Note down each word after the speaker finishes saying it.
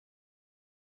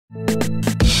Please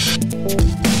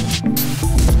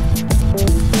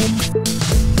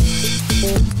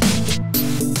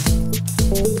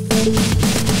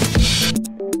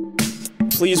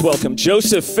welcome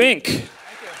Joseph Fink.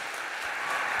 Thank you.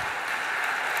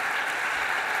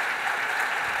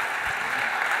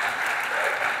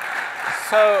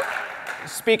 So,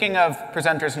 speaking of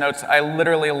presenters' notes, I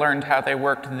literally learned how they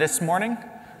worked this morning,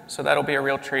 so that'll be a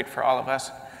real treat for all of us.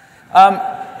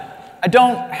 I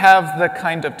don't have the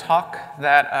kind of talk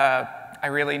that I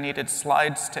really needed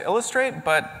slides to illustrate,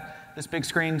 but this big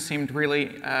screen seemed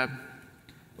really, well,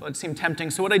 it seemed tempting.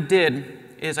 So what I did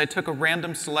is I took a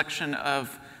random selection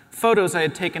of photos I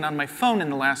had taken on my phone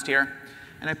in the last year,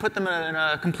 and I put them in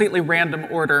a completely random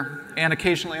order, and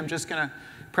occasionally I'm just going to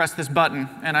press this button,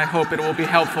 and I hope it will be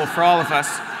helpful for all of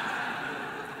us.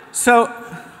 So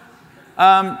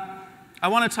I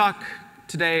want to talk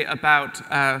today about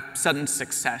sudden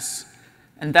success,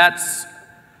 and that's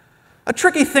a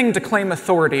tricky thing to claim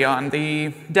authority on.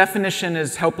 The definition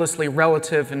is helplessly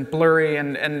relative and blurry,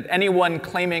 and anyone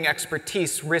claiming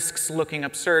expertise risks looking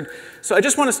absurd. So I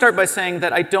just want to start by saying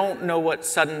that I don't know what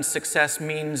sudden success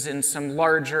means in some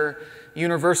larger,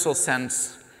 universal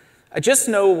sense. I just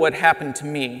know what happened to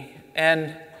me.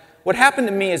 And what happened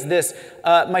to me is this.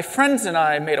 My friends and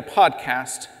I made a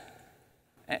podcast,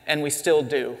 and we still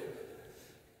do.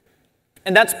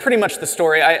 And that's pretty much the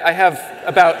story. I have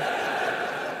about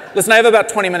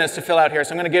 20 minutes to fill out here,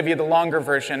 so I'm going to give you the longer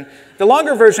version. The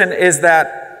longer version is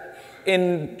that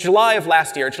in July of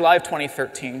last year, July of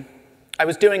 2013, I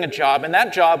was doing a job, and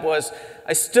that job was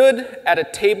I stood at a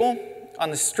table on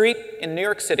the street in New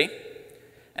York City,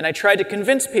 and I tried to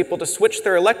convince people to switch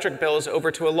their electric bills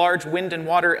over to a large wind and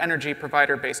water energy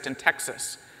provider based in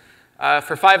Texas.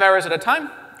 For 5 hours at a time,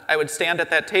 I would stand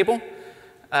at that table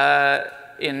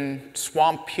in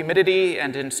swamp humidity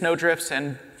and in snowdrifts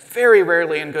and very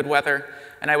rarely in good weather,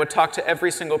 and I would talk to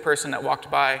every single person that walked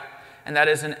by, and that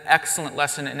is an excellent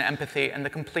lesson in empathy and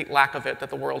the complete lack of it that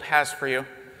the world has for you.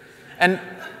 And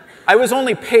I was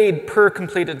only paid per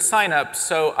completed sign-up,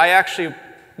 so I actually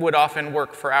would often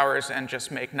work for hours and just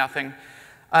make nothing.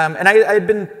 And I had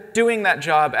been doing that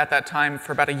job at that time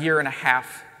for about 1.5 years,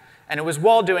 and it was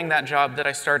while doing that job that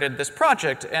I started this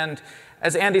project. And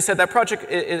as Andy said, that project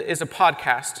is a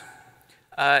podcast.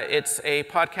 It's a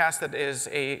podcast that is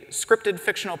a scripted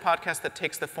fictional podcast that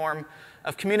takes the form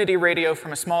of community radio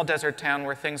from a small desert town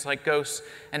where things like ghosts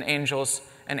and angels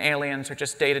and aliens are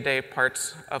just day-to-day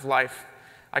parts of life.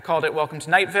 I called it Welcome to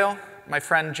Night Vale. My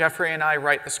friend Jeffrey and I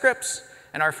write the scripts,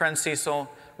 and our friend Cecil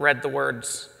read the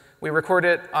words. We record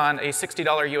it on a $60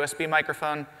 USB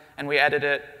microphone, and we edit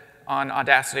it on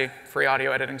Audacity, free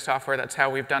audio editing software. That's how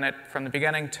we've done it from the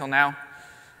beginning till now.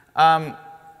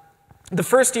 The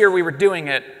first year we were doing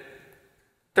it,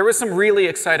 there was some really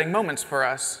exciting moments for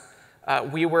us.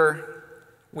 We were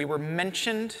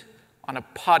mentioned on a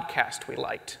podcast we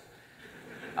liked.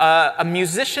 A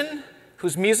musician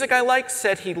whose music I liked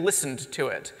said he listened to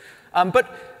it.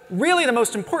 But really the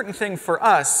most important thing for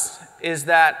us is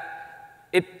that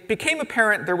it became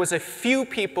apparent there was a few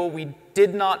people we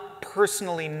did not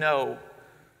personally know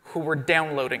who were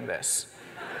downloading this.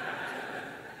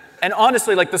 And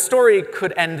honestly, like, the story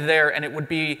could end there, and it would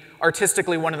be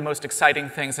artistically one of the most exciting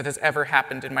things that has ever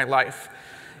happened in my life.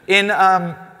 In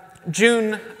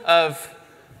June of,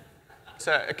 it's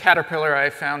a caterpillar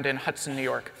I found in Hudson, New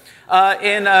York.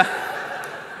 In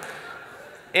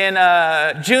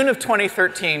June of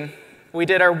 2013, we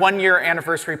did our 1-year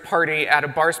anniversary party at a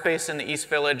bar space in the East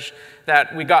Village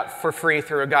that we got for free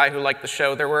through a guy who liked the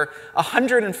show. There were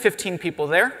 115 people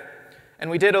there,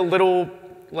 and we did a little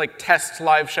test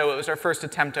live show. It was our first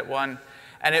attempt at one,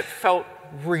 and it felt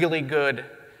really good.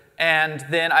 And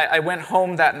then I went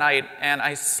home that night, and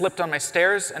I slipped on my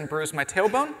stairs and bruised my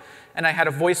tailbone, and I had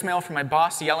a voicemail from my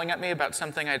boss yelling at me about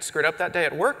something I had screwed up that day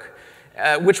at work,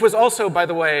 which was also, by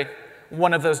the way,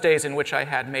 one of those days in which I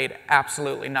had made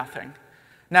absolutely nothing.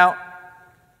 Now,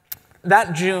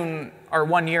 that June, our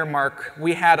 1-year mark,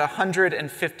 we had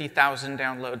 150,000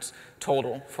 downloads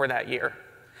total for that year.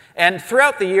 And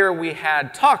throughout the year, we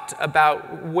had talked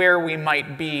about where we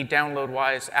might be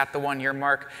download-wise at the 1-year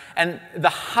mark, and the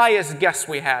highest guess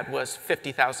we had was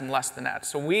 50,000 less than that.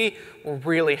 So we were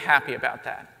really happy about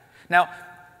that. Now,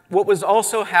 what was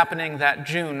also happening that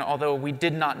June, although we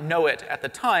did not know it at the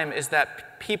time, is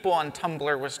that people on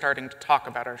Tumblr were starting to talk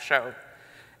about our show.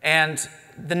 And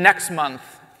the next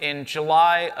month, in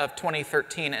July of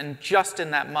 2013, and just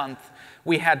in that month,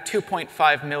 we had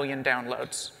 2.5 million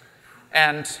downloads.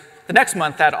 And the next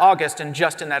month, that August, and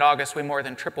just in that August, we more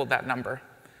than tripled that number.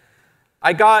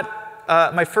 I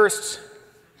got my first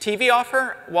TV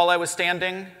offer while I was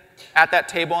standing at that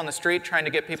table on the street trying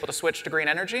to get people to switch to green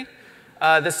energy.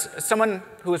 Someone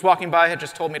who was walking by had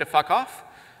just told me to fuck off.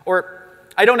 Or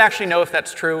I don't actually know if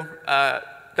that's true.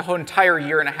 The whole entire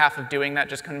year and a half of doing that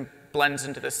just kind of blends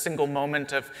into this single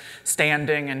moment of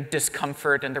standing and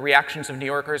discomfort and the reactions of New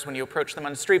Yorkers when you approach them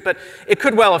on the street. But it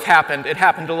could well have happened. It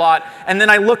happened a lot. And then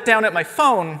I looked down at my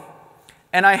phone,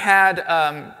 and I had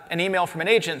an email from an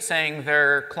agent saying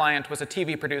their client was a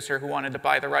TV producer who wanted to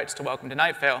buy the rights to Welcome to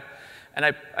Night Vale. And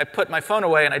I put my phone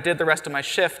away, and I did the rest of my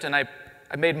shift, and I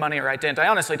made money or I didn't. I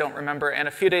honestly don't remember. And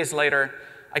a few days later,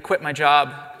 I quit my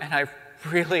job, and I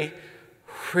really,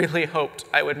 really hoped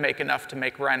I would make enough to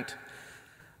make rent.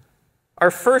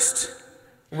 Our first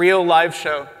real live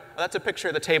show, that's a picture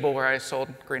of the table where I sold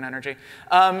green energy.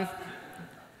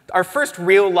 Our first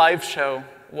real live show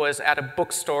was at a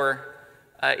bookstore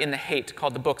in the Haight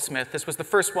called The Booksmith. This was the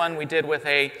first one we did with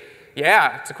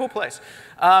it's a cool place.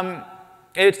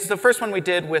 It's the first one we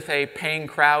did with a paying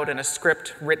crowd and a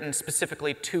script written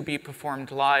specifically to be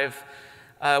performed live.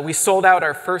 We sold out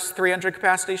our first 300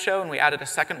 capacity show, and we added a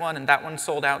second one, and that one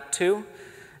sold out too.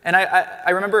 And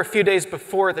I remember a few days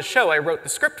before the show, I wrote the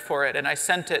script for it, and I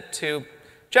sent it to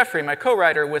Jeffrey, my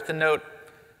co-writer, with the note,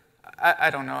 I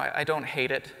don't know, I don't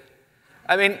hate it.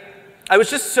 I mean, I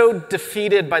was just so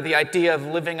defeated by the idea of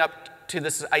living up to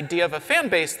this idea of a fan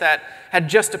base that had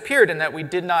just appeared and that we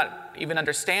did not even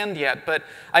understand yet. But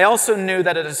I also knew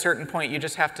that at a certain point, you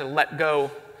just have to let go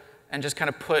and just kind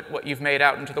of put what you've made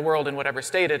out into the world in whatever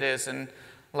state it is and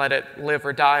let it live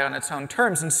or die on its own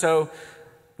terms. And so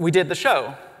we did the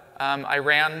show. I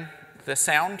ran the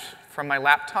sound from my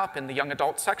laptop in the young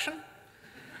adult section,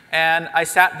 and I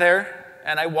sat there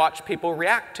and I watched people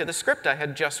react to the script I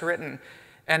had just written.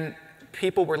 And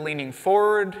people were leaning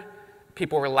forward,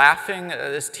 people were laughing.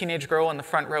 This teenage girl in the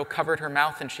front row covered her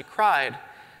mouth and she cried.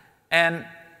 And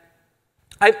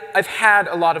I've had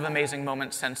a lot of amazing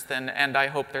moments since then, and I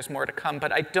hope there's more to come,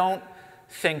 but I don't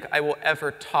think I will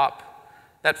ever top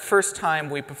that first time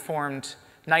we performed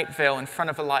Night Vale in front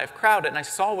of a live crowd, and I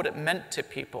saw what it meant to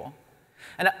people.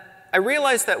 And I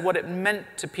realized that what it meant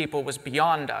to people was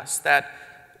beyond us, that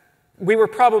we were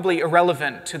probably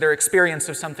irrelevant to their experience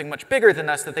of something much bigger than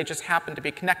us that they just happened to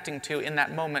be connecting to in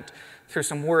that moment through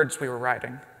some words we were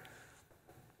writing.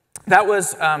 That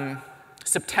was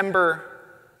September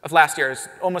of last year,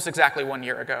 almost exactly 1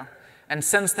 year ago. And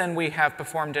since then, we have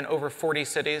performed in over 40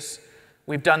 cities.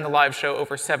 We've done the live show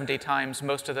over 70 times.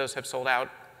 Most of those have sold out.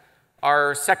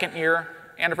 Our second year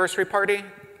anniversary party,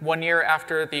 1 year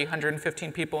after the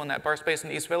 115 people in that bar space in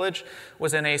the East Village,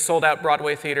 was in a sold-out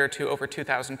Broadway theater to over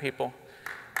 2,000 people.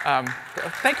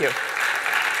 Thank you.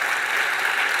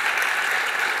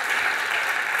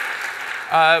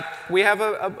 We have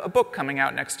a book coming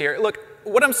out next year. Look,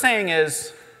 what I'm saying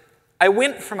is, I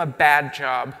went from a bad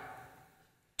job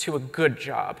to a good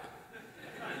job.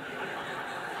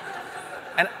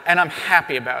 And I'm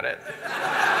happy about it.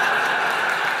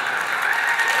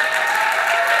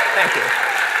 Thank you.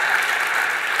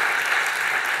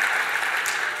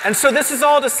 And so this is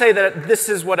all to say that this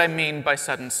is what I mean by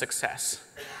sudden success.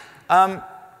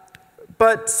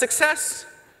 But success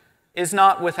is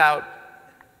not without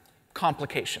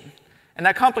complication. And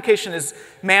that complication is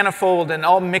manifold and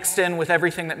all mixed in with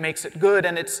everything that makes it good,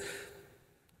 and it's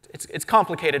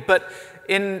complicated. But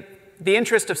in the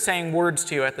interest of saying words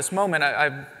to you at this moment,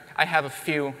 I have a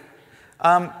few.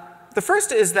 The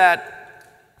first is that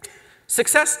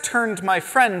success turned my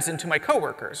friends into my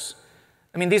coworkers.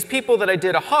 I mean, these people that I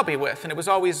did a hobby with, and it was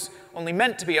always only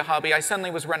meant to be a hobby, I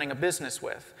suddenly was running a business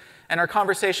with. And our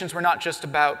conversations were not just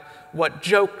about what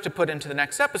joke to put into the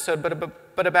next episode,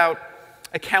 but about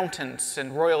accountants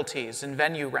and royalties and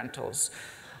venue rentals.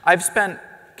 I've spent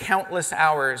countless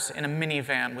hours in a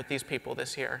minivan with these people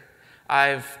this year.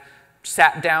 I've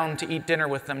sat down to eat dinner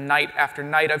with them night after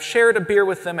night. I've shared a beer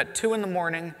with them at 2 in the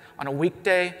morning on a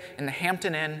weekday in the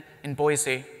Hampton Inn in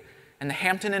Boise. And the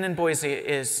Hampton Inn in Boise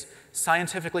is,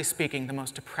 scientifically speaking, the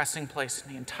most depressing place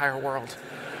in the entire world.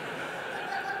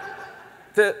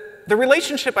 The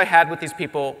relationship I had with these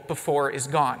people before is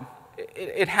gone.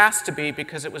 It has to be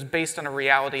because it was based on a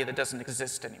reality that doesn't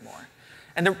exist anymore.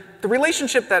 And the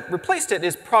relationship that replaced it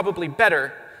is probably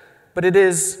better, but it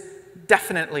is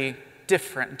definitely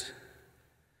different.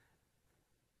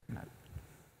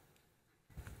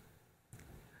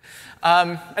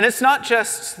 And it's not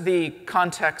just the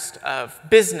context of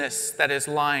business that is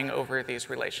lying over these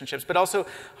relationships, but also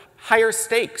higher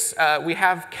stakes. We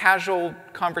have casual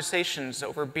conversations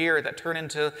over beer that turn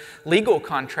into legal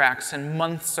contracts and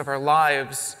months of our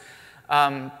lives.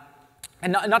 And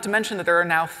not to mention that there are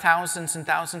now thousands and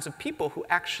thousands of people who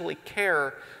actually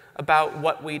care about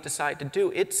what we decide to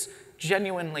do. It's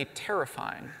genuinely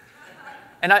terrifying.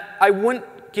 And I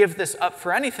wouldn't give this up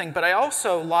for anything, but I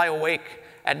also lie awake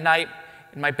at night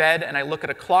in my bed and I look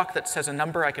at a clock that says a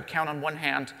number I could count on one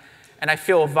hand, and I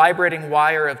feel a vibrating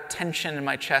wire of tension in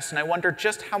my chest, and I wonder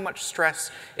just how much stress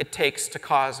it takes to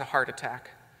cause a heart attack.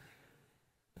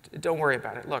 Don't worry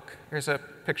about it. Look, here's a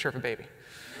picture of a baby.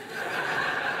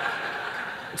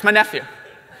 It's my nephew.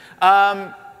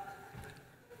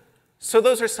 So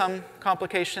those are some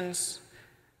complications.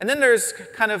 And then there's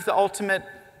kind of the ultimate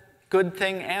good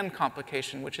thing and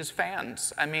complication, which is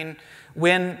fans. I mean,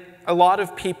 when a lot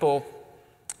of people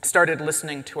started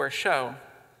listening to our show,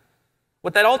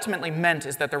 what that ultimately meant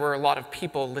is that there were a lot of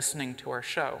people listening to our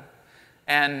show.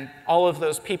 And all of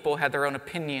those people had their own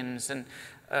opinions and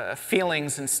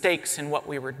feelings and stakes in what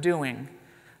we were doing.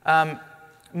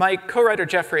 My co-writer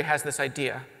Jeffrey has this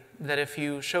idea that if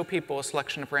you show people a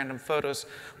selection of random photos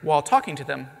while talking to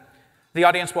them, the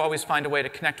audience will always find a way to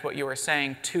connect what you are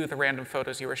saying to the random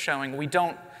photos you are showing. We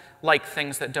don't like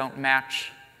things that don't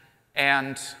match,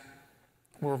 and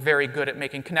we're very good at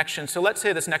making connections. So let's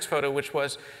say this next photo, which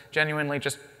was genuinely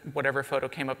just whatever photo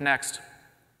came up next,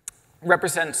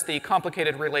 represents the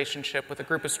complicated relationship with a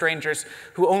group of strangers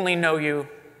who only know you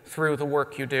through the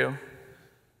work you do.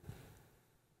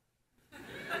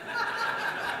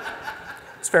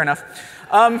 It's fair enough.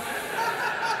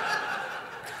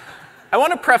 I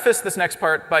want to preface this next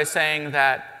part by saying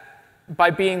that by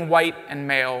being white and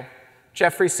male,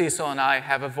 Jeffrey, Cecil, and I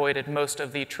have avoided most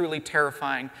of the truly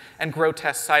terrifying and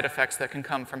grotesque side effects that can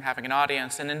come from having an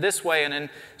audience. And in this way, and in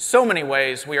so many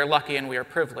ways, we are lucky and we are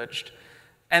privileged.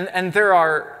 And there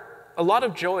are a lot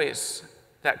of joys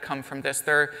that come from this.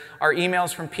 There are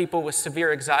emails from people with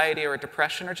severe anxiety or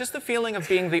depression, or just the feeling of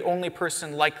being the only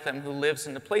person like them who lives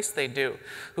in the place they do,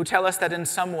 who tell us that in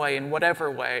some way, in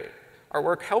whatever way, our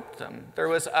work helped them. There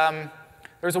was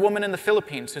a woman in the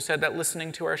Philippines who said that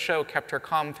listening to our show kept her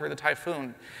calm through the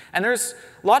typhoon. And there's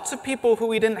lots of people who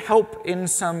we didn't help in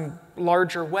some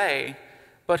larger way,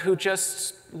 but who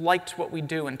just liked what we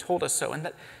do and told us so. And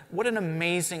that, what an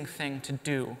amazing thing to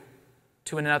do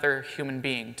to another human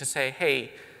being, to say,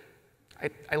 hey,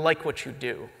 I like what you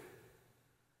do.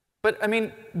 But, I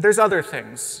mean, there's other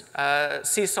things.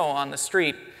 Cecil on the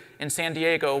street in San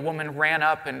Diego, a woman ran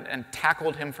up and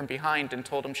tackled him from behind and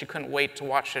told him she couldn't wait to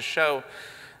watch his show.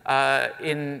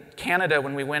 In Canada,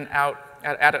 when we went out,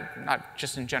 not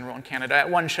just in general in Canada, at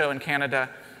one show in Canada,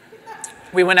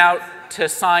 we went out to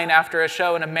sign after a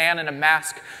show, and a man in a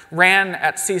mask ran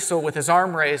at Cecil with his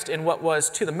arm raised in what was,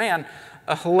 to the man,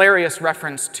 a hilarious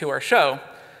reference to our show,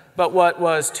 but what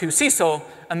was, to Cecil,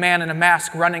 a man in a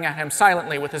mask running at him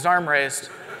silently with his arm raised.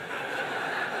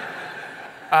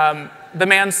 The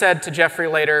man said to Jeffrey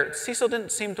later, Cecil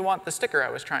didn't seem to want the sticker I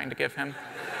was trying to give him.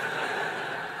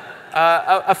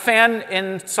 A fan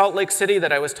in Salt Lake City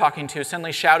that I was talking to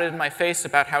suddenly shouted in my face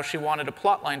about how she wanted a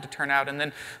plot line to turn out, and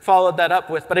then followed that up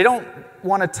with, but I don't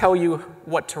want to tell you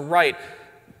what to write.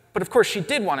 But of course, she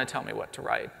did want to tell me what to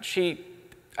write.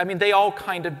 I mean, they all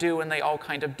kind of do and they all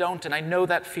kind of don't, and I know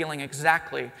that feeling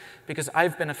exactly because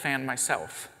I've been a fan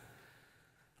myself.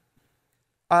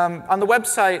 On the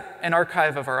website, an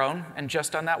archive of our own, and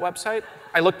just on that website,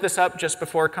 I looked this up just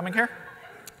before coming here,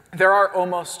 there are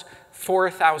almost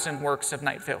 4,000 works of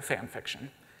Night Vale fan fiction,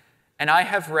 and I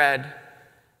have read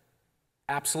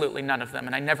absolutely none of them,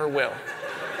 and I never will.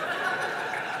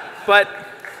 But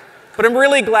I'm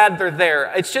really glad they're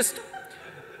there. It's just,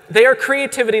 they are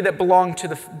creativity that belongs to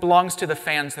the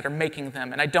fans that are making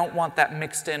them, and I don't want that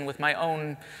mixed in with my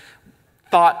own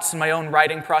thoughts and my own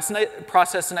writing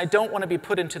process, and I don't want to be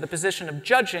put into the position of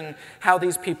judging how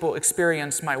these people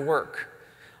experience my work.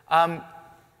 I'm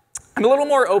a little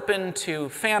more open to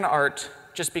fan art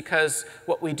just because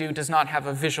what we do does not have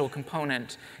a visual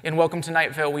component. In Welcome to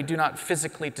Night Vale, we do not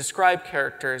physically describe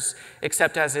characters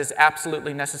except as is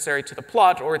absolutely necessary to the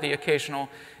plot or the occasional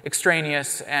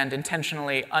extraneous and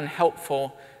intentionally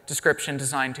unhelpful description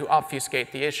designed to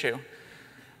obfuscate the issue.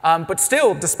 But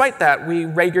still, despite that, we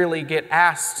regularly get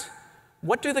asked,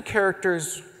 what do the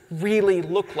characters really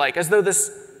look like? As though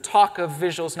this talk of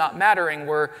visuals not mattering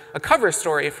were a cover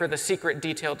story for the secret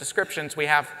detailed descriptions we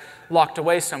have locked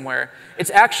away somewhere.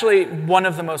 It's actually one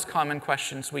of the most common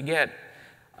questions we get.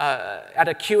 At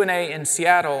a Q&A in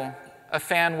Seattle, a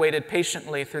fan waited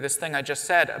patiently through this thing I just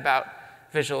said about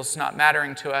visuals not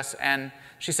mattering to us, and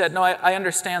she said, no, I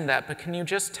understand that, but can you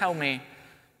just tell me,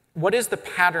 what is the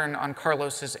pattern on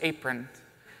Carlos's apron?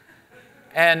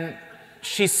 And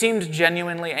she seemed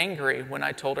genuinely angry when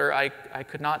I told her I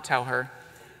could not tell her.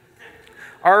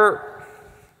 Our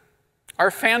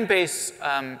fan base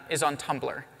is on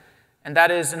Tumblr, and that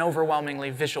is an overwhelmingly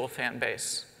visual fan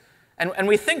base. And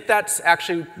we think that's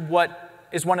actually what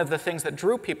is one of the things that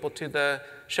drew people to the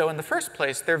show in the first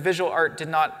place. Their visual art did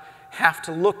not have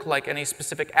to look like any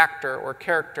specific actor or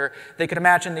character. They could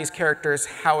imagine these characters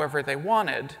however they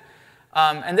wanted.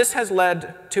 And this has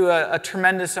led to a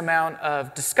tremendous amount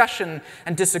of discussion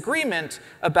and disagreement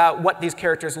about what these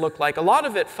characters look like, a lot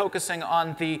of it focusing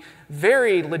on the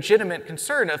very legitimate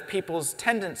concern of people's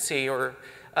tendency,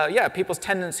 people's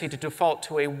tendency to default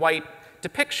to a white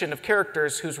depiction of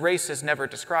characters whose race is never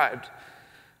described.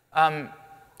 And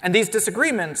these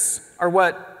disagreements are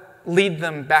what lead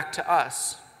them back to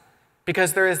us,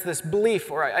 because there is this belief,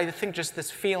 or I think just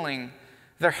this feeling,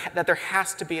 that there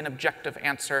has to be an objective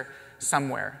answer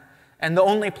somewhere. And the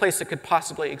only place it could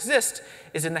possibly exist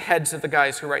is in the heads of the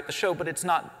guys who write the show, but it's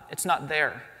not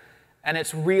there. And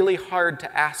it's really hard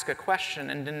to ask a question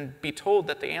and then be told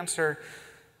that the answer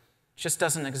just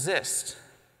doesn't exist.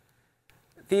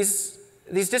 These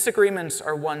disagreements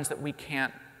are ones that we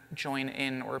can't join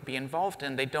in or be involved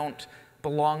in. They don't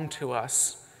belong to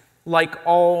us. Like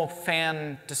all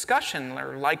fan discussion,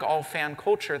 or like all fan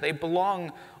culture, they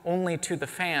belong only to the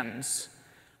fans.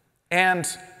 And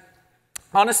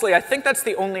honestly, I think that's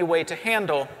the only way to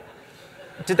handle.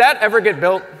 Did that ever get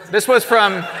built? This was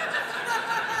from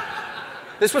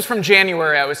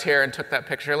January. I was here and took that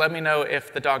picture. Let me know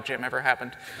if the dog gym ever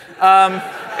happened.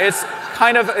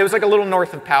 It was like a little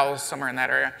north of Powell's, somewhere in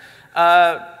that area.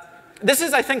 This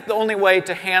is, I think, the only way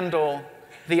to handle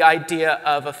the idea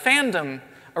of a fandom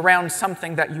around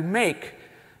something that you make.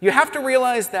 You have to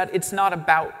realize that it's not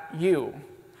about you,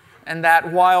 and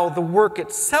that while the work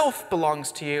itself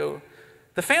belongs to you,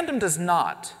 the fandom does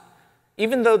not.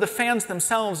 Even though the fans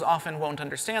themselves often won't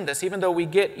understand this, even though we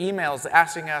get emails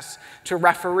asking us to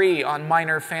referee on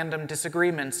minor fandom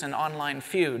disagreements and online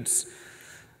feuds,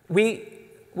 we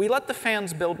let the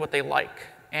fans build what they like,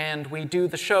 and we do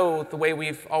the show the way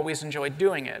we've always enjoyed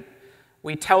doing it.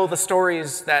 We tell the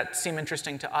stories that seem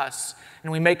interesting to us,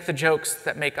 and we make the jokes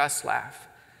that make us laugh.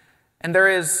 And there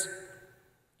is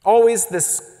always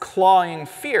this clawing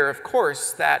fear, of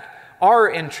course, that our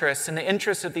interests and the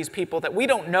interests of these people that we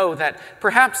don't know, that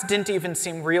perhaps didn't even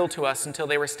seem real to us until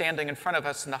they were standing in front of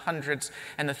us in the hundreds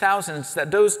and the thousands,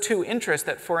 that those two interests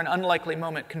that for an unlikely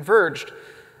moment converged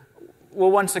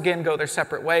will once again go their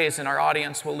separate ways, and our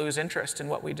audience will lose interest in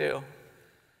what we do.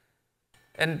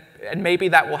 And maybe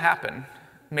that will happen.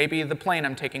 Maybe the plane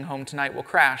I'm taking home tonight will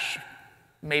crash.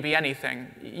 Maybe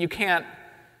anything. You can't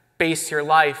base your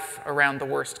life around the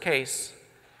worst case.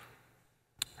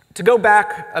 To go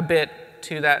back a bit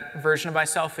to that version of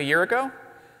myself a year ago,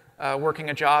 working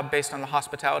a job based on the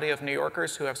hospitality of New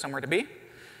Yorkers who have somewhere to be,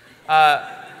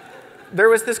 there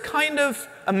was this kind of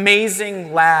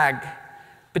amazing lag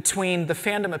between the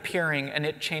fandom appearing and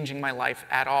it changing my life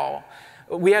at all.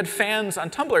 We had fans on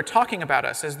Tumblr talking about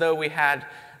us as though we had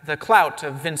the clout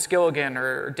of Vince Gilligan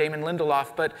or Damon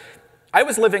Lindelof, but I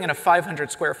was living in a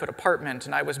 500 square foot apartment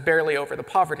and I was barely over the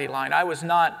poverty line. I was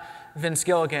not Vince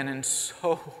Gilligan in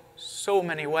so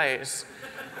many ways.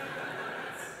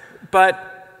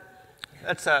 But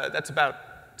that's about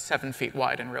 7 feet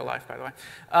wide in real life, by the way.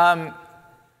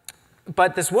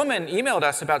 But this woman emailed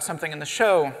us about something in the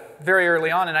show very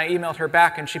early on, and I emailed her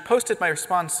back, and she posted my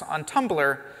response on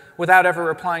Tumblr without ever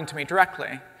replying to me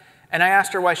directly. And I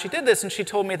asked her why she did this, and she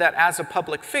told me that as a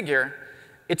public figure,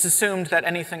 it's assumed that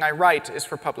anything I write is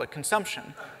for public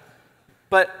consumption.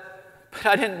 But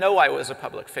I didn't know I was a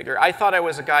public figure. I thought I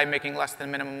was a guy making less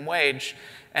than minimum wage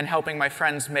and helping my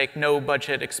friends make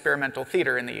no-budget experimental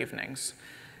theater in the evenings.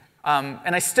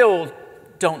 And I still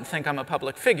don't think I'm a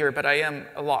public figure, but I am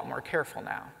a lot more careful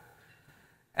now.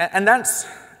 And that's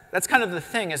kind of the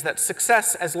thing, is that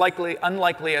success, as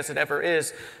unlikely as it ever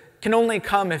is, can only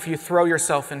come if you throw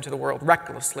yourself into the world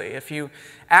recklessly, if you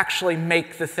actually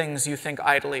make the things you think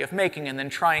idly of making and then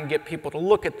try and get people to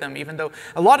look at them, even though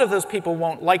a lot of those people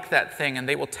won't like that thing and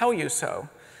they will tell you so.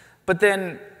 But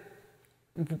then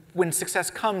when success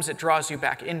comes, it draws you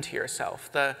back into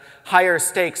yourself. The higher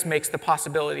stakes makes the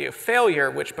possibility of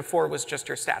failure, which before was just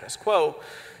your status quo,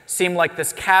 seem like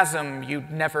this chasm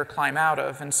you'd never climb out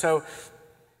of. And so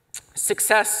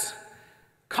success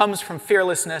comes from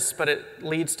fearlessness, but it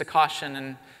leads to caution.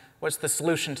 And what's the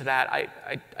solution to that?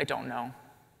 I don't know.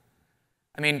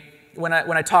 I mean, when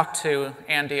I talked to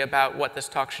Andy about what this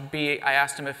talk should be, I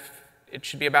asked him if it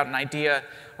should be about an idea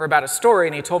or about a story,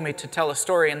 and he told me to tell a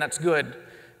story, and that's good,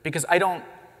 because I don't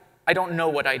know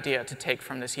what idea to take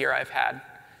from this year I've had.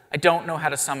 I don't know how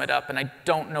to sum it up, and I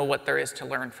don't know what there is to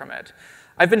learn from it.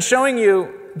 I've been showing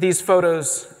you these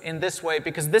photos in this way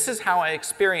because this is how I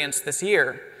experienced this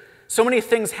year. So many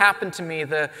things happened to me,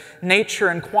 the nature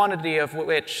and quantity of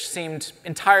which seemed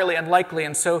entirely unlikely.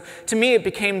 And so to me, it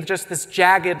became just this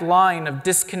jagged line of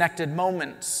disconnected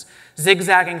moments,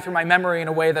 zigzagging through my memory in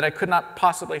a way that I could not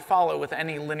possibly follow with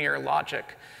any linear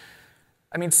logic.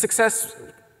 I mean, success,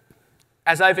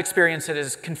 as I've experienced it,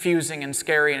 is confusing and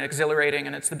scary and exhilarating,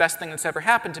 and it's the best thing that's ever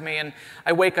happened to me. And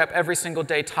I wake up every single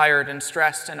day tired and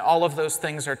stressed, and all of those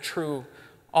things are true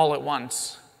all at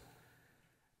once.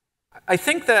 I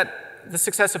think that the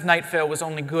success of Night Vale was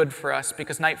only good for us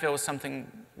because Night Vale was something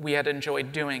we had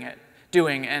enjoyed doing,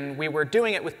 and we were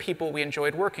doing it with people we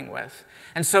enjoyed working with.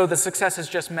 And so the success has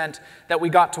just meant that we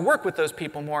got to work with those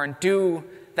people more and do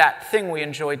that thing we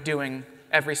enjoyed doing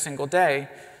every single day.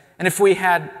 And if we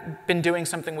had been doing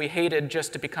something we hated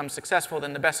just to become successful,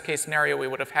 then the best case scenario we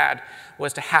would have had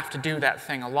was to have to do that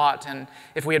thing a lot. And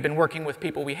if we had been working with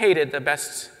people we hated, the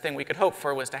best thing we could hope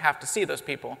for was to have to see those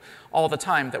people all the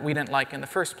time that we didn't like in the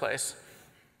first place.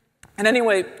 And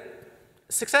anyway,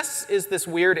 success is this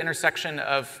weird intersection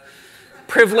of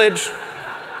privilege.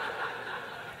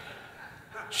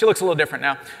 She looks a little different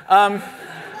now.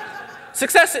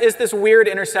 Success is this weird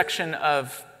intersection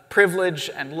of privilege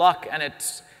and luck, and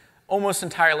it's almost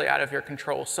entirely out of your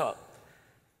control. So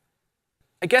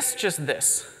I guess just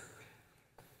this.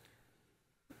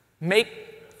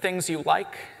 Make things you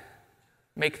like.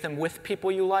 Make them with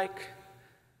people you like.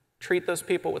 Treat those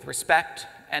people with respect.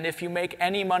 And if you make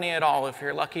any money at all, if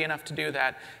you're lucky enough to do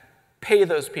that, pay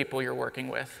those people you're working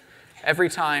with. Every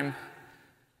time,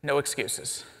 no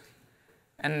excuses.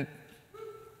 And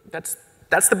that's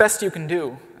the best you can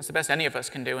do. That's the best any of us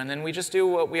can do. And then we just do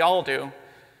what we all do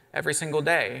every single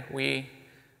day. We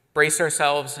brace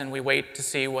ourselves and we wait to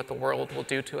see what the world will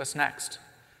do to us next.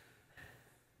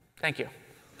 Thank you.